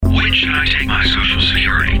Should I take my Social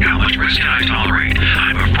Security? How much risk can I tolerate?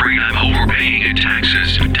 I'm afraid I'm overpaying in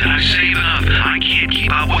taxes. Did I save enough? I can't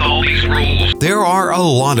keep up with all these rules. There are a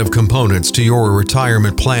lot of components to your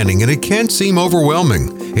retirement planning, and it can seem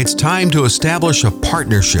overwhelming. It's time to establish a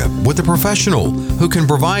partnership with a professional who can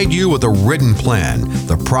provide you with a written plan,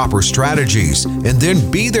 the proper strategies, and then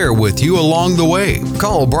be there with you along the way.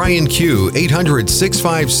 Call Brian Q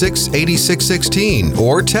 800-656-8616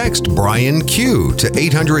 or text Brian Q to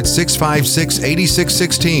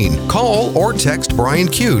 800-656-8616. Call or text Brian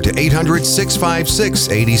Q to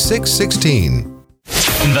 800-656-8616.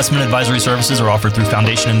 Investment advisory services are offered through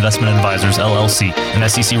Foundation Investment Advisors, LLC, an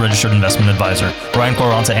SEC-registered investment advisor. Brian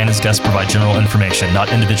Quaranta and his guests provide general information,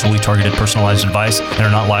 not individually targeted personalized advice, and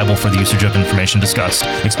are not liable for the usage of information discussed.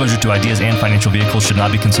 Exposure to ideas and financial vehicles should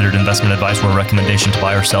not be considered investment advice or a recommendation to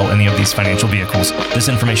buy or sell any of these financial vehicles. This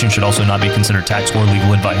information should also not be considered tax or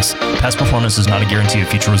legal advice. Past performance is not a guarantee of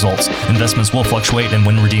future results. Investments will fluctuate and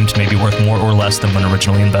when redeemed may be worth more or less than when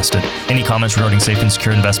originally invested. Any comments regarding safe and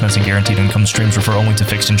secure investments and guaranteed income streams refer only to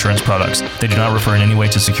fixed insurance products. They do not refer in any way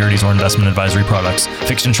to securities or investment advisory products.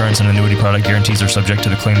 Fixed insurance and annuity product guarantees are subject to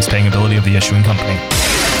the claims paying ability of the issuing company.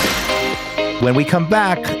 When we come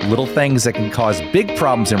back, little things that can cause big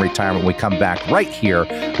problems in retirement. We come back right here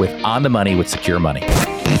with On the Money with Secure Money.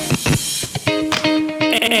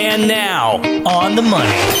 And now, On the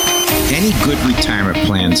Money. Any good retirement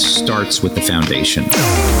plan starts with the foundation.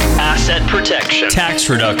 Asset protection, tax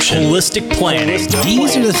reduction, holistic planning.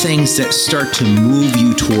 These are the things that start to move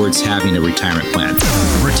you towards having a retirement plan.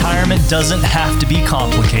 Retirement doesn't have to be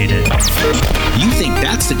complicated. You think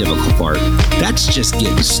that's the difficult part. That's just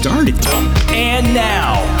getting started. And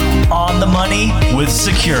now, On the Money with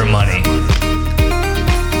Secure Money.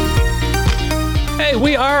 Hey,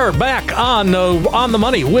 we are back on the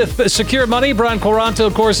Money with Secure Money. Brian Quaranta,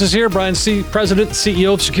 of course, is here. Brian, President and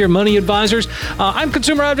CEO of Secure Money Advisors. I'm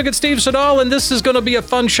Consumer Advocate Steve Siddall, and this is going to be a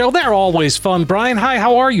fun show. They're always fun. Brian, hi,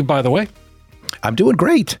 how are you, by the way? I'm doing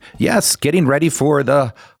great. Yes, getting ready for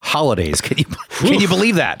the holidays. Can you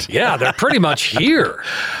believe that? Yeah, they're pretty much here.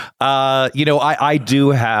 I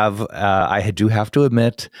do have to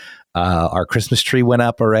admit, our Christmas tree went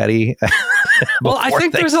up already. Well, I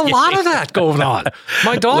think there's a lot of that going on.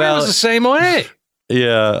 My daughter was the same way.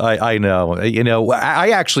 Yeah, I know.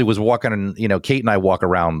 I actually was walking, and Kate and I walk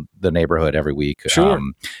around the neighborhood every week, sure,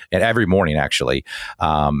 and every morning actually.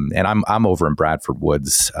 And I'm over in Bradford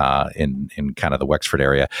Woods, in kind of the Wexford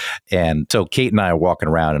area, and so Kate and I are walking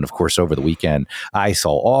around, and of course over the weekend I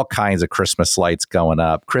saw all kinds of Christmas lights going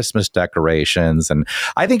up, Christmas decorations, and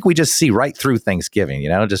I think we just see right through Thanksgiving.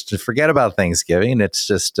 Just to forget about Thanksgiving. It's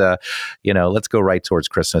just let's go right towards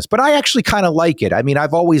Christmas. But I actually kind of like it. I mean,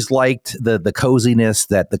 I've always liked the coziness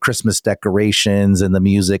that the Christmas decorations and the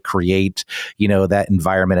music create, that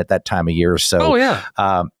environment at that time of year. So,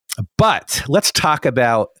 but let's talk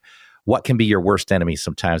about what can be your worst enemy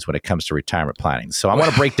sometimes when it comes to retirement planning. So I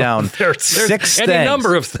want to break down six things. Any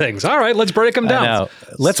number of things. All right, let's break them down.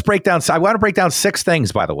 Let's break down. I want to break down 6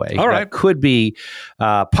 things, by the way. All right. That could be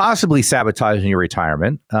possibly sabotaging your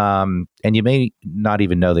retirement. And you may not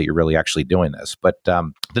even know that you're really actually doing this. But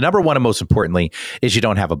the number one and most importantly is you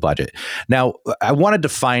don't have a budget. Now, I want to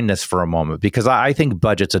define this for a moment because I think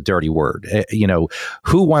budget's a dirty word.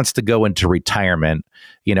 Who wants to go into retirement,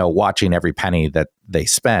 watching every penny that they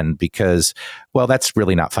spend? Because, well, that's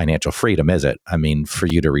really not financial freedom, is it? I mean, for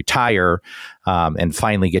you to retire and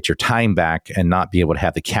finally get your time back and not be able to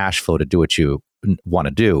have the cash flow to do what you want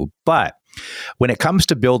to do. But when it comes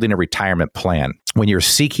to building a retirement plan, when you're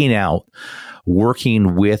seeking out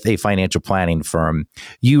working with a financial planning firm,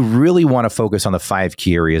 you really want to focus on the 5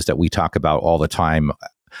 key areas that we talk about all the time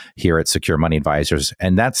here at Secure Money Advisors.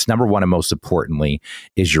 And that's number one, and most importantly,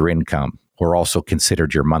 is your income, or also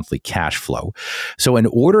considered your monthly cash flow. So in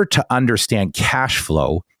order to understand cash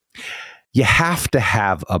flow, you have to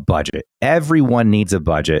have a budget. Everyone needs a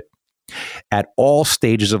budget at all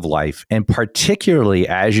stages of life, and particularly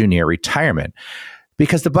as you near retirement,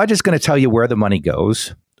 because the budget is going to tell you where the money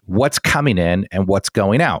goes, what's coming in, and what's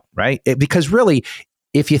going out, right? Because really,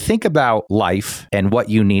 if you think about life and what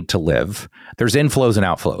you need to live, there's inflows and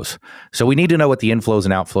outflows. So we need to know what the inflows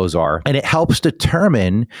and outflows are, and it helps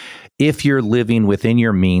determine if you're living within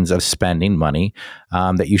your means of spending money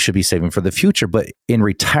that you should be saving for the future. But in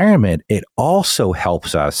retirement, it also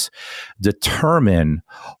helps us determine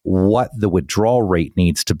what the withdrawal rate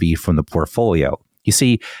needs to be from the portfolio. You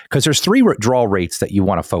see, because there's 3 withdrawal rates that you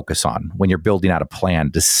want to focus on when you're building out a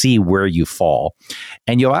plan to see where you fall.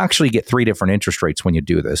 And you'll actually get 3 different interest rates when you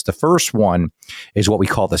do this. The first one is what we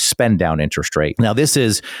call the spend down interest rate. Now, this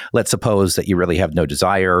is, let's suppose that you really have no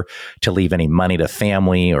desire to leave any money to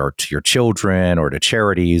family or to your children or to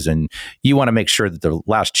charities, and you want to make sure that the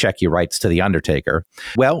last check you write's to the undertaker.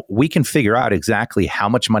 Well, we can figure out exactly how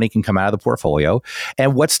much money can come out of the portfolio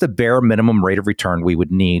and what's the bare minimum rate of return we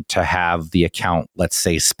would need to have the account, let's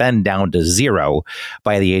say, spend down to 0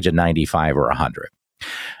 by the age of 95 or 100.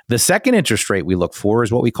 The second interest rate we look for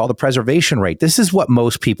is what we call the preservation rate. This is what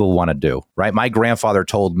most people want to do, right? My grandfather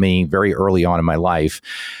told me very early on in my life,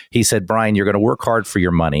 he said, Brian, you're going to work hard for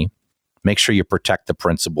your money. Make sure you protect the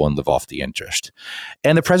principal and live off the interest.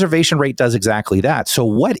 And the preservation rate does exactly that. So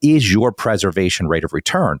what is your preservation rate of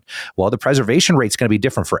return? Well, the preservation rate is going to be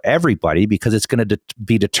different for everybody because it's going to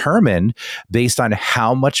be determined based on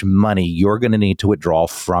how much money you're going to need to withdraw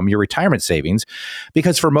from your retirement savings.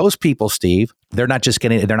 Because for most people, Steve, they're not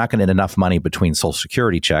going to get enough money between Social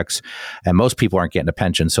Security checks, and most people aren't getting a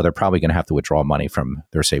pension, so they're probably going to have to withdraw money from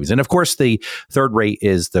their savings. And of course, the third rate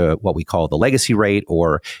is what we call the legacy rate,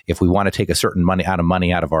 or if we want to take a certain money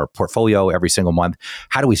out of our portfolio every single month,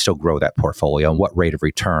 how do we still grow that portfolio, and what rate of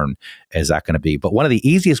return is that going to be? But one of the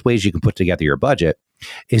easiest ways you can put together your budget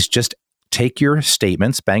is just take your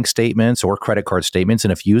statements, bank statements or credit card statements.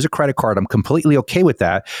 And if you use a credit card, I'm completely okay with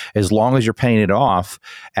that as long as you're paying it off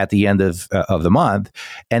at the end of the month.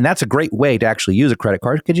 And that's a great way to actually use a credit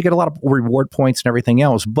card because you get a lot of reward points and everything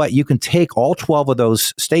else. But you can take all 12 of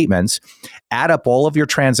those statements, add up all of your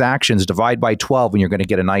transactions, divide by 12, and you're going to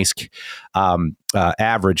get a nice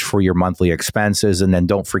average for your monthly expenses. And then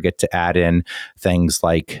don't forget to add in things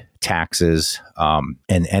like taxes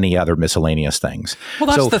and any other miscellaneous things.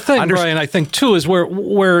 Well, that's the thing, Brian, I think, too, is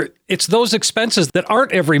where it's those expenses that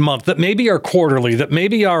aren't every month, that maybe are quarterly, that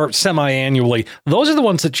maybe are semi-annually. Those are the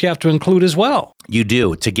ones that you have to include as well. You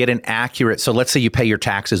do, to get an accurate. So let's say you pay your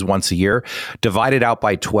taxes once a year, divide it out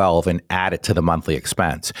by 12 and add it to the monthly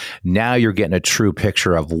expense. Now you're getting a true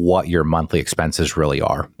picture of what your monthly expenses really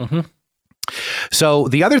are. Mm-hmm. So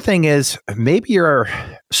the other thing is maybe you're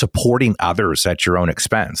supporting others at your own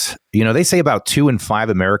expense. You know, they say about 2 in 5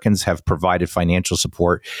 Americans have provided financial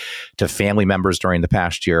support to family members during the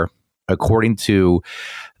past year, according to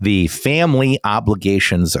the Family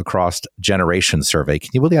Obligations Across Generations survey. Can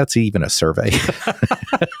you believe that's even a survey?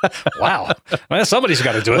 Wow. Well, somebody's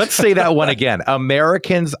got to do it. Let's say that one again.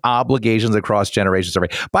 Americans Obligations Across Generations survey.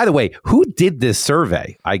 By the way, who did this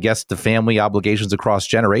survey? I guess the Family Obligations Across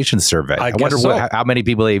Generations survey. I wonder how many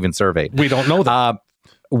people they even surveyed. We don't know that.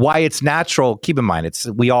 Why it's natural, keep in mind,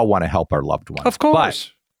 we all want to help our loved ones. Of course.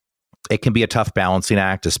 But it can be a tough balancing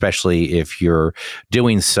act, especially if you're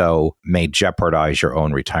doing so may jeopardize your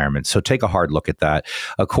own retirement. So take a hard look at that.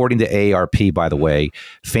 According to AARP, by the way,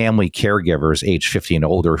 family caregivers age 50 and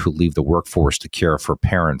older who leave the workforce to care for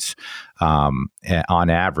parents, on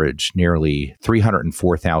average, nearly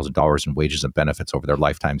 $304,000 in wages and benefits over their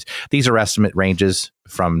lifetimes. These are estimate ranges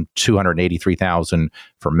from $283,000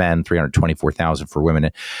 for men, $324,000 for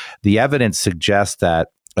women. The evidence suggests that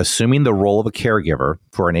assuming the role of a caregiver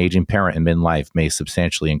for an aging parent in midlife may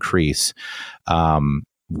substantially increase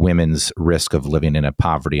women's risk of living in a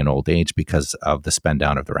poverty and old age because of the spend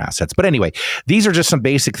down of their assets. But anyway, these are just some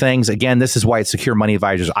basic things. Again, this is why at Secure Money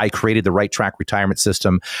Advisors, I created the Right Track Retirement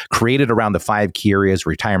System, created around the 5 key areas: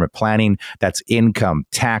 retirement planning, that's income,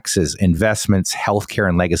 taxes, investments, healthcare,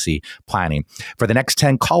 and legacy planning. For the next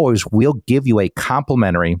 10 callers, we'll give you a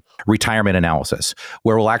complimentary retirement analysis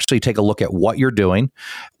where we'll actually take a look at what you're doing,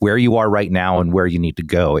 where you are right now, and where you need to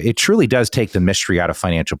go. It truly does take the mystery out of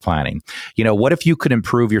financial planning. You know, what if you could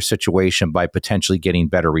improve your situation by potentially getting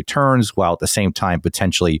better returns while at the same time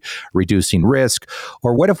potentially reducing risk?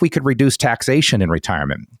 Or what if we could reduce taxation in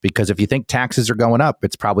retirement? Because if you think taxes are going up,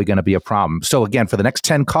 it's probably going to be a problem. So again, for the next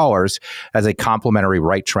 10 callers, as a complimentary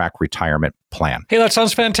Right Track retirement plan. Hey, that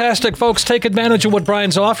sounds fantastic, folks. Take advantage of what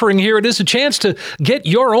Brian's offering here. It is a chance to get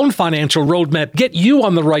your own financial roadmap, get you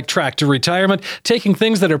on the right track to retirement, taking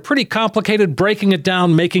things that are pretty complicated, breaking it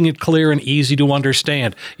down, making it clear and easy to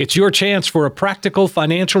understand. It's your chance for a practical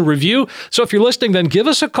financial review. So if you're listening, then give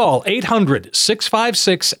us a call,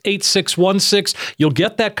 800-656-8616. You'll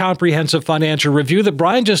get that comprehensive financial review that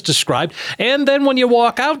Brian just described. And then when you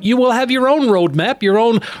walk out, you will have your own roadmap, your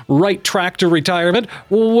own right track to retirement.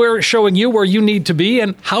 We're showing you where where you need to be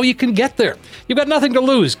and how you can get there. You've got nothing to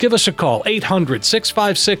lose. Give us a call,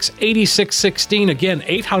 800-656-8616. Again,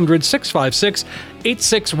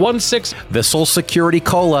 800-656-8616. The Social Security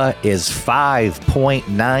COLA is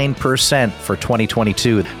 5.9% for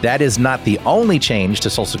 2022. That is not the only change to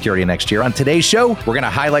Social Security next year. On today's show, we're going to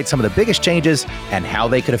highlight some of the biggest changes and how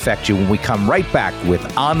they could affect you when we come right back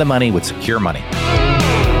with On the Money with Secure Money.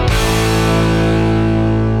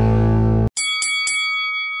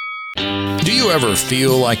 Do you ever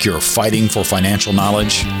feel like you're fighting for financial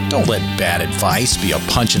knowledge? Don't let bad advice be a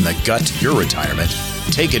punch in the gut to your retirement.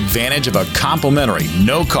 Take advantage of a complimentary,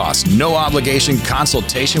 no-cost, no-obligation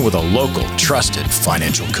consultation with a local, trusted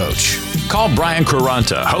financial coach. Call Brian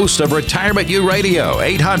Quaranta, host of Retirement U Radio,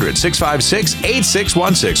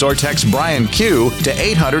 800-656-8616, or text Brian Q to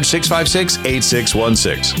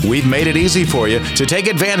 800-656-8616. We've made it easy for you to take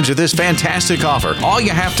advantage of this fantastic offer. All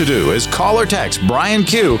you have to do is call or text Brian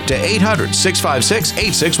Q to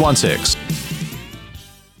 800-656-8616.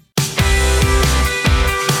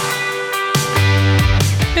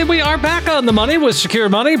 And we are back on the money with Secure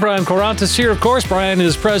Money. Brian Quaranta is here, of course. Brian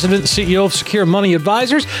is president and CEO of Secure Money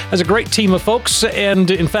Advisors, has a great team of folks. And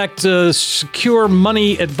in fact,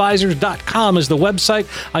 securemoneyadvisors.com is the website.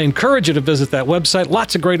 I encourage you to visit that website.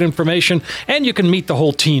 Lots of great information, and you can meet the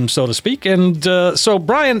whole team, so to speak. And so,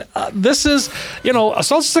 Brian, this is,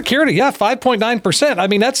 Social Security, 5.9%. I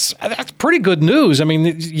mean, that's pretty good news. I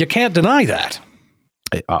mean, you can't deny that.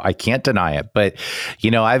 I can't deny it, but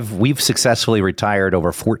we've successfully retired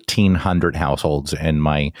over 1,400 households in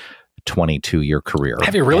my 22-year career.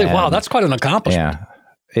 Have you really? Wow, that's quite an accomplishment. Yeah,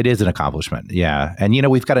 it is an accomplishment. Yeah, and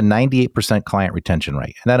we've got a 98% client retention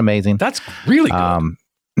rate. Isn't that amazing? That's really good.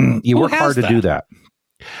 You work hard to do that.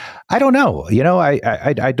 I don't know.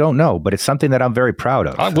 I don't know, but it's something that I'm very proud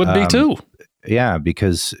of. I would be too. Yeah,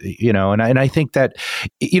 because, and I think that,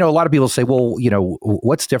 a lot of people say, well,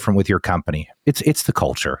 what's different with your company? It's the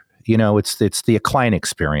culture. It's the client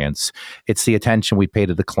experience. It's the attention we pay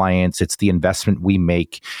to the clients. It's the investment we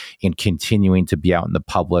make in continuing to be out in the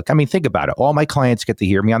public. I mean, think about it. All my clients get to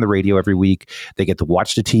hear me on the radio every week. They get to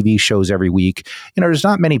watch the TV shows every week. There's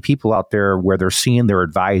not many people out there where they're seeing their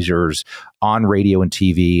advisors on radio and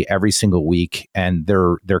TV every single week, and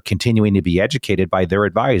they're continuing to be educated by their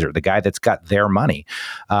advisor, the guy that's got their money.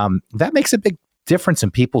 That makes a big difference in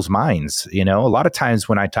people's minds. A lot of times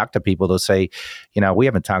when I talk to people, they'll say, we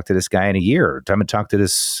haven't talked to this guy in a year. I haven't talked to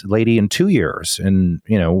this lady in 2 years. And,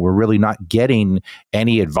 we're really not getting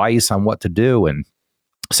any advice on what to do. And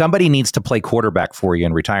somebody needs to play quarterback for you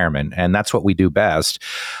in retirement, and that's what we do best.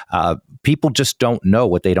 People just don't know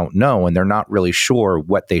what they don't know, and they're not really sure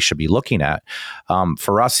what they should be looking at.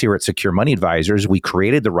 For us here at Secure Money Advisors, we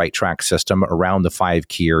created the Right Track system around the 5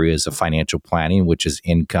 key areas of financial planning, which is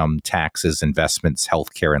income, taxes, investments,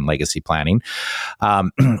 healthcare, and legacy planning.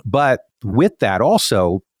 But with that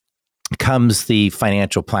also comes the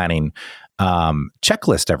financial planning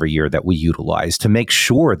checklist every year that we utilize to make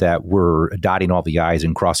sure that we're dotting all the I's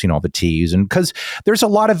and crossing all the T's. And because there's a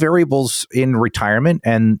lot of variables in retirement,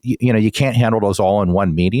 and you can't handle those all in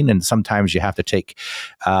one meeting. And sometimes you have to take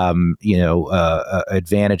advantage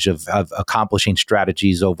of accomplishing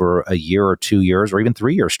strategies over a year or 2 years or even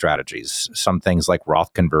 3-year strategies. Some things like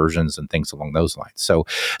Roth conversions and things along those lines. So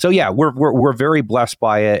yeah, we're very blessed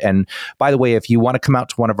by it. And by the way, if you want to come out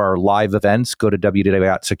to one of our live events, go to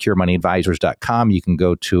www.securemoneyadvisors.com. You can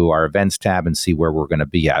go to our events tab and see where we're going to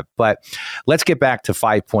be at. But let's get back to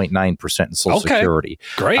 5.9% in Social Security.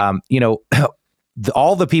 Great.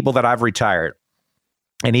 All the people that I've retired,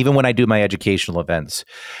 and even when I do my educational events,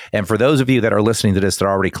 and for those of you that are listening to this that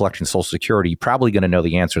are already collecting Social Security, you're probably going to know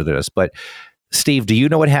the answer to this. But Steve, do you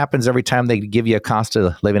know what happens every time they give you a cost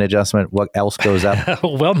of living adjustment? What else goes up?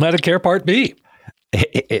 Well, Medicare Part B.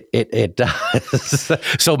 It does.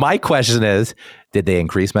 So my question is, did they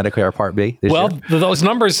increase Medicare Part B this year? Those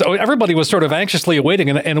numbers, everybody was sort of anxiously awaiting,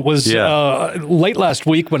 and it was late last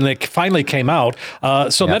week when they finally came out.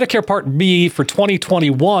 Medicare Part B for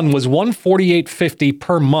 2021 was $148.50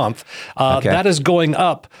 per month. That is going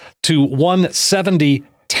up to $170.10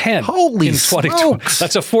 Holy in 2020.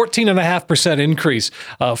 That's a 14.5% increase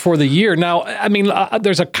for the year. Now, I mean,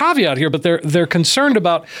 there's a caveat here, but they're concerned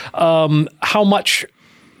about how much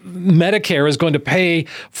Medicare is going to pay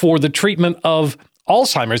for the treatment of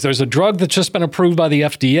Alzheimer's. There's a drug that's just been approved by the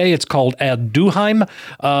FDA. It's called Aduhelm,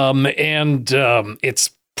 and it's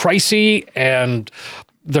pricey, and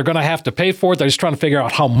they're going to have to pay for it. They're just trying to figure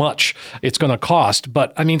out how much it's going to cost.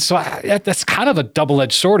 But I mean, so that's kind of a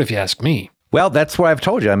double-edged sword, if you ask me. Well, that's what I've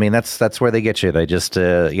told you. I mean, that's where they get you. They just,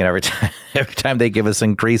 every time they give us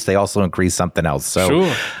increase, they also increase something else.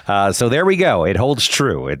 So, so there we go. It holds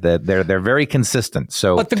true. They're very consistent.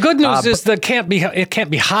 So, but the good news is that it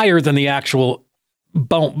can't be higher than the actual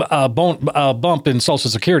bump in Social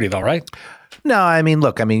Security, though, right? No, I mean,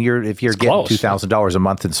 look, if you're getting $2,000 a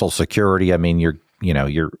month in Social Security, I mean, you're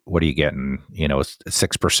what are you getting?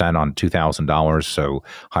 6% on $2,000, so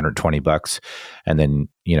 $120, and then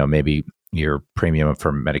maybe your premium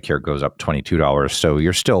for Medicare goes up $22. So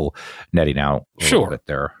you're still netting out a little bit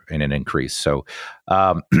there in an increase. So,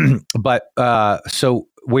 so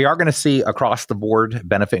we are going to see across the board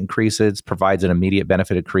benefit increases. Provides an immediate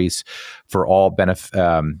benefit increase for all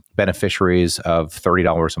beneficiaries of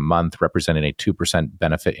 $30 a month, representing a 2%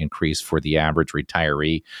 benefit increase for the average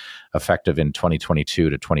retiree, effective in 2022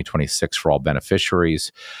 to 2026 for all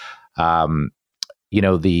beneficiaries. One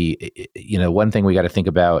thing we got to think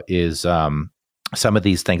about is some of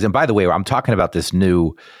these things. And by the way, I'm talking about this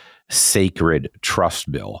new sacred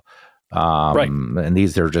trust bill. Right. And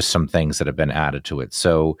these are just some things that have been added to it.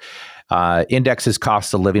 So indexes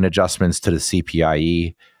cost of living adjustments to the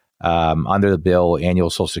CPIE. Under the bill, annual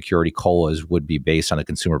Social Security COLAs would be based on the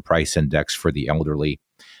Consumer Price Index for the elderly,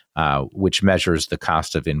 which measures the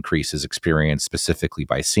cost of increases experienced specifically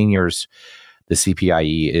by seniors. The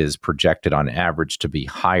CPIE is projected on average to be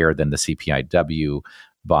higher than the CPIW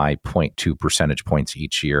by 0.2 percentage points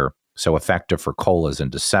each year. So effective for COLAs in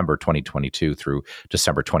December 2022 through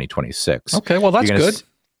December 2026. Okay, well, that's good.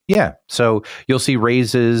 Yeah. So you'll see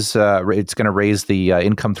raises. It's going to raise the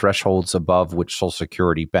income thresholds above which Social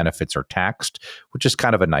Security benefits are taxed, which is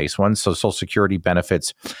kind of a nice one. So Social Security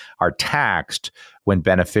benefits are taxed when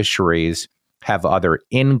beneficiaries have other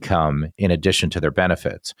income in addition to their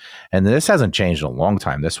benefits. And this hasn't changed in a long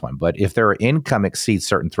time, this one. But if their income exceeds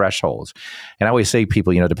certain thresholds, and I always say to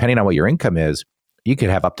people, depending on what your income is, you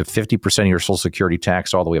could have up to 50% of your Social Security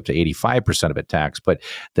taxed all the way up to 85% of it taxed. But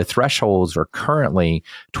the thresholds are currently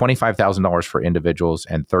 $25,000 for individuals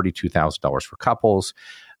and $32,000 for couples.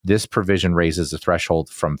 This provision raises the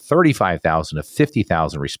threshold from $35,000 to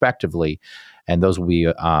 $50,000 respectively. And those will be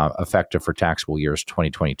effective for taxable years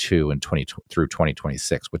 2022 and through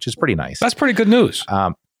 2026, which is pretty nice. That's pretty good news.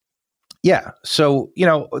 Yeah. So,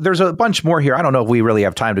 there's a bunch more here. I don't know if we really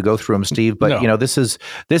have time to go through them, Steve, but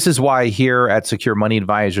this is why here at Secure Money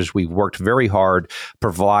Advisors, we've worked very hard,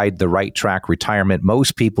 provide the right track retirement.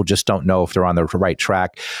 Most people just don't know if they're on the right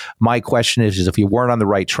track. My question is if you weren't on the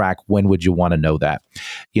right track, when would you want to know that?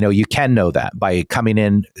 You can know that by coming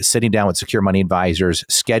in, sitting down with Secure Money Advisors,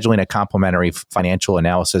 scheduling a complimentary financial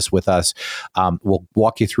analysis with us. We'll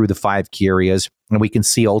walk you through the 5 key areas, and we can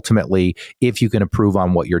see ultimately if you can improve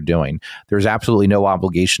on what you're doing. There's absolutely no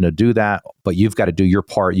obligation to do that, but you've got to do your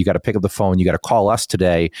part. You got to pick up the phone. You got to call us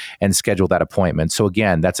today and schedule that appointment. So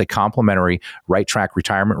again, that's a complimentary Right Track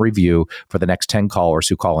Retirement Review for the next 10 callers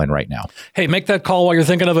who call in right now. Hey, make that call while you're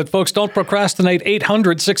thinking of it, folks. Don't procrastinate.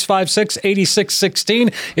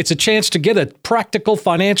 800-656-8616. It's a chance to get a practical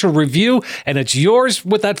financial review, and it's yours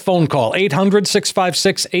with that phone call.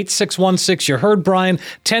 800-656-8616. You heard Brian.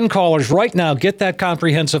 10 callers right now. Get that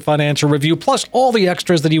comprehensive financial review, plus all the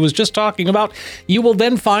extras that he was just talking about. You will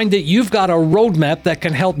then find that you've got a roadmap that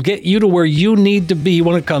can help get you to where you need to be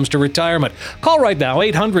when it comes to retirement. Call right now,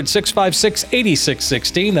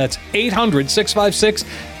 800-656-8616. That's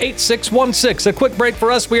 800-656-8616. A quick break for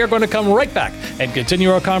us. We are going to come right back and continue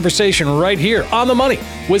our conversation right here on The Money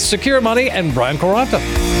with Secure Money and Brian Quaranta.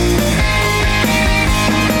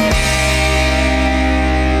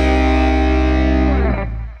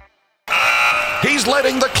 He's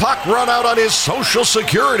letting the clock run out on his Social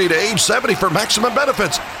Security to age 70 for maximum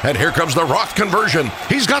benefits. And here comes the Roth conversion.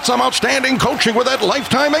 He's got some outstanding coaching with that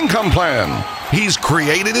lifetime income plan. He's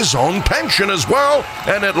created his own pension as well,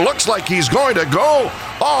 and it looks like he's going to go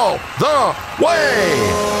all the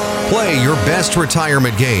way. Play your best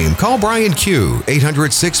retirement game. Call Brian Q,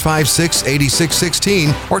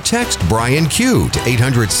 800-656-8616, or text Brian Q to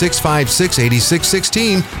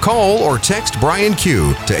 800-656-8616. Call or text Brian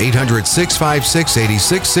Q to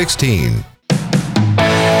 800-656-8616.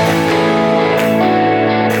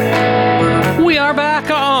 We are back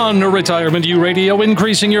on Retirement U Radio,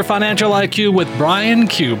 increasing your financial IQ with Brian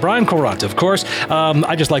Q. Brian Quaranta, of course.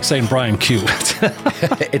 I just like saying Brian Q.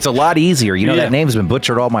 It's a lot easier. That name's been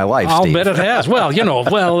butchered all my life, I'll Steve. bet it has. Well,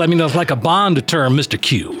 it's like a Bond term, Mr.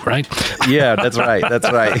 Q, right? Yeah, that's right.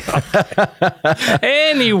 That's right.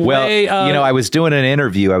 Anyway. Well, I was doing an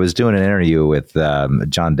interview. With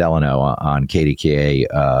John Delano on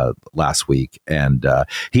KDKA last week, and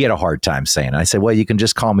he had a hard time saying it. I said, well, you can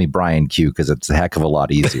just call me Brian Q because it heck of a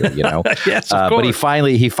lot easier, you know. Yes, of but course.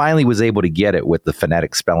 he finally was able to get it with the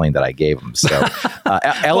phonetic spelling that I gave him. So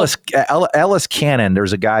Ellis Cannon,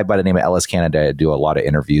 there's a guy by the name of Ellis Cannon that I do a lot of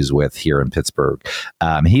interviews with here in Pittsburgh.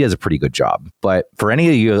 He does a pretty good job. But for any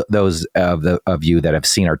of you, those of you that have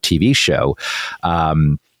seen our TV show,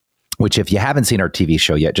 which if you haven't seen our TV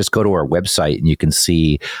show yet, just go to our website and you can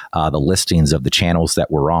see the listings of the channels that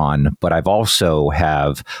we're on. But I've also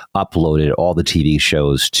have uploaded all the TV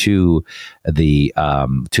shows to the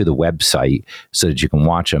website so that you can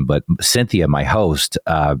watch them. But Cynthia, my host,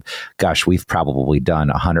 gosh, we've probably done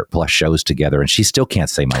 100+ shows together, and she still can't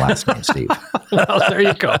say my last name, Steve. Well, there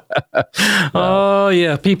you go. Oh,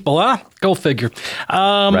 yeah. People, huh? Go figure.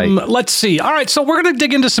 Right. Let's see. All right. So we're going to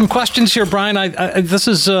dig into some questions here, Brian. This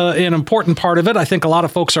is an important part of it. I think a lot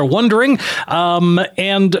of folks are wondering.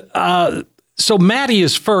 So Maddie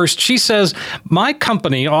is first. She says, my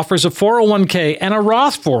company offers a 401k and a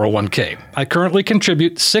Roth 401k. I currently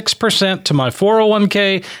contribute 6% to my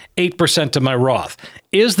 401k, 8% to my Roth.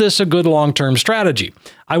 Is this a good long-term strategy?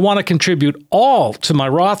 I want to contribute all to my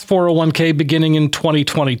Roth 401k beginning in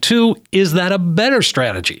 2022. Is that a better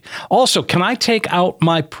strategy? Also, can I take out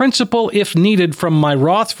my principal if needed from my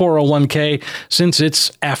Roth 401k since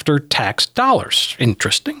it's after tax dollars?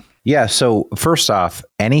 Interesting. Yeah. So first off,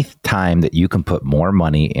 any time that you can put more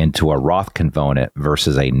money into a Roth component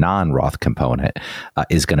versus a non-Roth component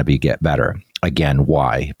is going to get better. Again,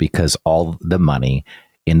 why? Because all the money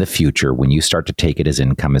in the future, when you start to take it as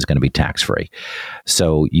income, is going to be tax-free.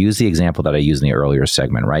 So use the example that I used in the earlier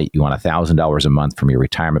segment, right? You want $1,000 a month from your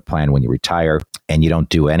retirement plan when you retire, and you don't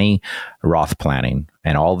do any Roth planning,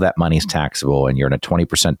 and all of that money is taxable, and you're in a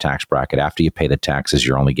 20% tax bracket. After you pay the taxes,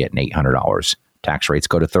 you're only getting $800. Tax rates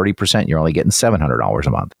go to 30%, you're only getting $700 a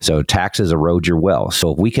month. So taxes erode your wealth.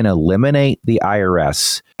 So if we can eliminate the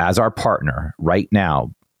IRS as our partner right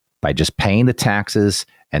now by just paying the taxes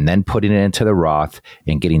and then putting it into the Roth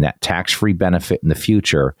and getting that tax-free benefit in the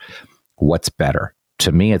future, what's better?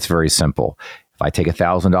 To me, it's very simple. If I take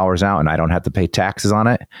 $1,000 out and I don't have to pay taxes on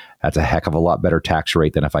it, that's a heck of a lot better tax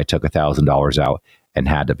rate than if I took $1,000 out and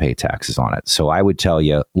had to pay taxes on it. So I would tell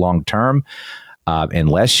you long term,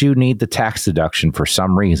 unless you need the tax deduction for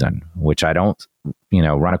some reason, which I don't,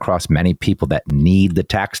 run across many people that need the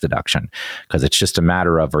tax deduction, because it's just a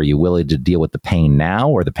matter of, are you willing to deal with the pain now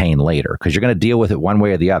or the pain later? Because you're going to deal with it one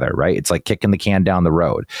way or the other, right? It's like kicking the can down the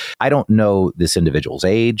road. I don't know this individual's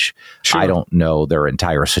age. Sure. I don't know their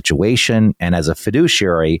entire situation. And as a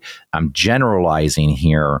fiduciary, I'm generalizing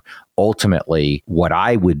here. Ultimately, what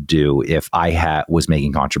I would do if I was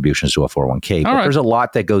making contributions to a 401k. But there's a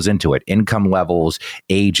lot that goes into it. Income levels,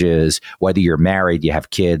 ages, whether you're married, you have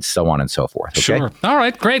kids, so on and so forth. Okay? Sure. All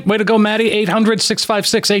right. Great. Way to go, Maddie.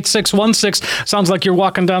 800-656-8616. Sounds like you're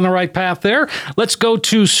walking down the right path there. Let's go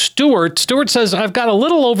to Stuart. Stuart says, I've got a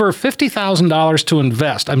little over $50,000 to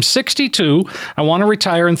invest. I'm 62. I want to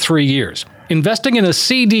retire in 3 years. Investing in a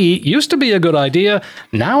CD used to be a good idea.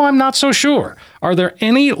 Now I'm not so sure. Are there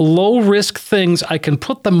any low-risk things I can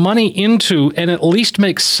put the money into and at least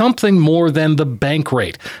make something more than the bank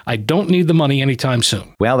rate? I don't need the money anytime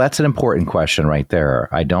soon. Well, that's an important question right there.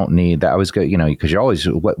 I don't need that. I was good, because you're always,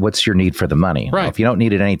 what's your need for the money? Right. Well, if you don't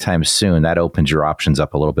need it anytime soon, that opens your options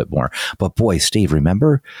up a little bit more. But boy, Steve,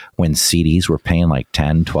 remember when CDs were paying like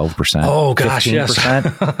 10, 12%? Oh, gosh, 15%? Yes.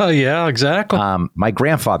 Yeah, exactly. My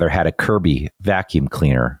grandfather had a Kirby vacuum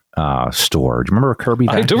cleaner store. Do you remember a Kirby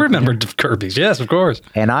vacuum I do remember cleaner? Kirby's. Yes, of course.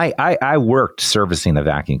 And I worked servicing the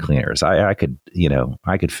vacuum cleaners. I could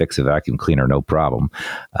fix a vacuum cleaner, no problem.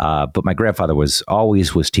 But my grandfather was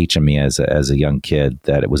teaching me as a young kid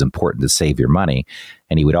that it was important to save your money.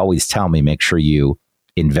 And he would always tell me, make sure you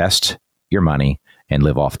invest your money and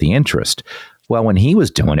live off the interest. Well, when he was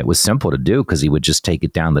doing it, was simple to do because he would just take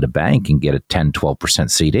it down to the bank and get a 10, 12%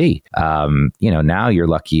 CD. Now you're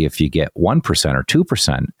lucky if you get 1% or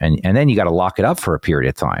 2%, and then you got to lock it up for a period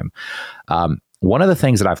of time. One of the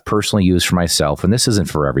things that I've personally used for myself, and this isn't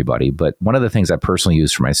for everybody, but one of the things I personally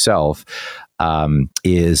use for myself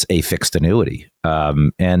is a fixed annuity.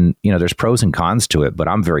 There's pros and cons to it, but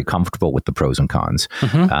I'm very comfortable with the pros and cons.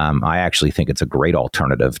 Mm-hmm. I actually think it's a great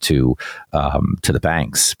alternative to the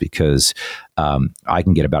banks because I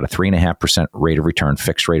can get about a 3.5% rate of return,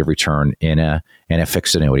 fixed rate of return in a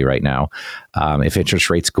fixed annuity right now. If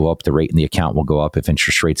interest rates go up, the rate in the account will go up. If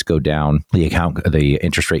interest rates go down, the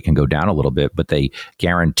interest rate can go down a little bit, but they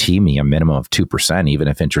guarantee me a minimum of 2%, even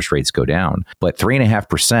if interest rates go down. But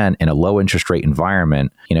 3.5% in a low interest rate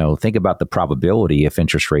environment, think about the probability if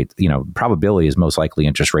interest rates, probability is most likely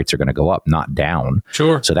interest rates are going to go up, not down.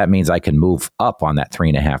 Sure. So that means I can move up on that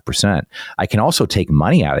 3.5%. I can also take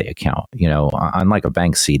money out of the account. unlike a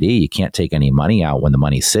bank CD, you can't take any money out when the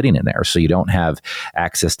money's sitting in there. So you don't have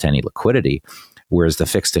access to any liquidity. Whereas the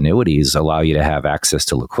fixed annuities allow you to have access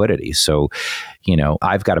to liquidity. So,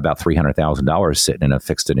 I've got about $300,000 sitting in a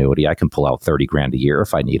fixed annuity. I can pull out $30,000 a year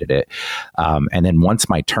if I needed it. And then once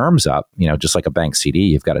my term's up, just like a bank CD,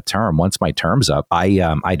 you've got a term. Once my term's up,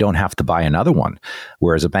 I don't have to buy another one.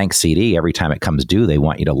 Whereas a bank CD, every time it comes due, they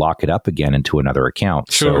want you to lock it up again into another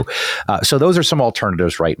account. Sure. So those are some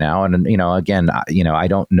alternatives right now. And, again, I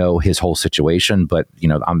don't know his whole situation, but,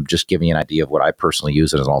 I'm just giving you an idea of what I personally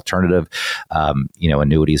use as an alternative.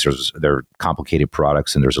 Annuities, they're complicated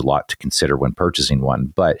products, and there's a lot to consider when purchasing one.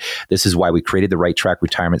 But this is why we created the Right Track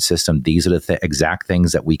Retirement System. These are the exact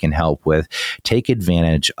things that we can help with. Take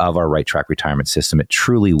advantage of our Right Track Retirement System. It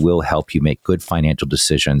truly will help you make good financial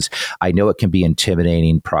decisions. I know it can be an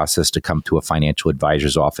intimidating process to come to a financial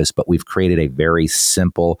advisor's office, but we've created a very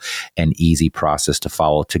simple and easy process to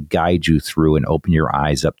follow to guide you through and open your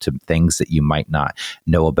eyes up to things that you might not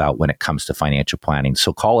know about when it comes to financial planning.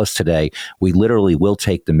 So call us today. We literally will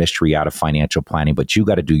take the mystery out of financial planning, but you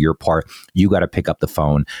got to do your part. You got to pick up the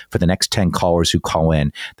phone. For the next 10 callers who call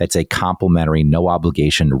in, that's a complimentary, no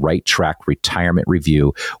obligation Right Track Retirement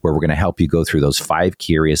Review, where we're going to help you go through those 5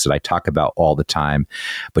 key areas that I talk about all the time.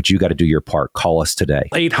 But you got to do your part. Call us today.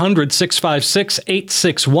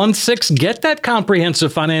 800-656-8616. Get that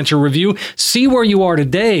comprehensive financial review. See where you are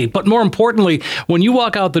today. But more importantly, when you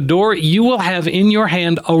walk out the door, you will have in your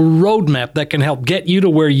hand a roadmap that can help get you to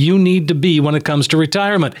where you need to be when it comes to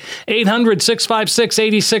retirement.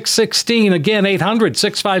 800-656-8616. Again,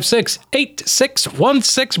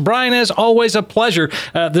 800-656-8616. Brian, as always, a pleasure.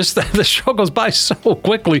 The show goes by so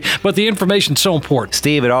quickly, but the information's so important.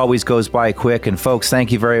 Steve, it always goes by quick. And folks,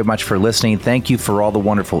 thank you very much for listening. Thank you for all the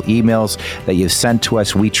wonderful emails that you've sent to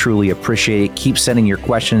us. We truly appreciate it. Keep sending your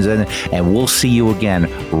questions in, and we'll see you again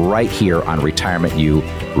right here on Retirement U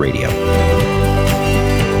Radio.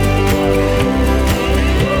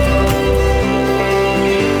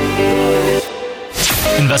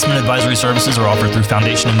 Investment advisory services are offered through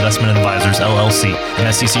Foundation Investment Advisors, LLC,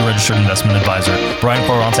 an SEC-registered investment advisor. Brian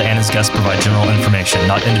Quaranta and his guests provide general information,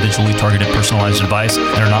 not individually targeted personalized advice,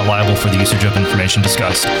 and are not liable for the usage of information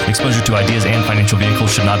discussed. Exposure to ideas and financial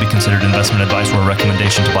vehicles should not be considered investment advice or a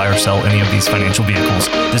recommendation to buy or sell any of these financial vehicles.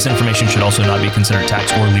 This information should also not be considered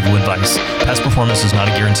tax or legal advice. Past performance is not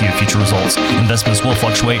a guarantee of future results. Investments will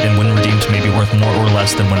fluctuate and when redeemed may be worth more or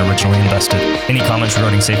less than when originally invested. Any comments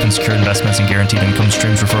regarding safe and secure investments and guaranteed income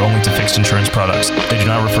streams refer only to fixed insurance products. They do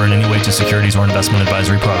not refer in any way to securities or investment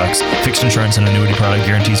advisory products. Fixed insurance and annuity product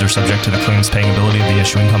guarantees are subject to the claims paying ability of the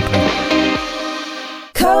issuing company.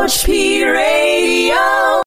 Coach P Radio.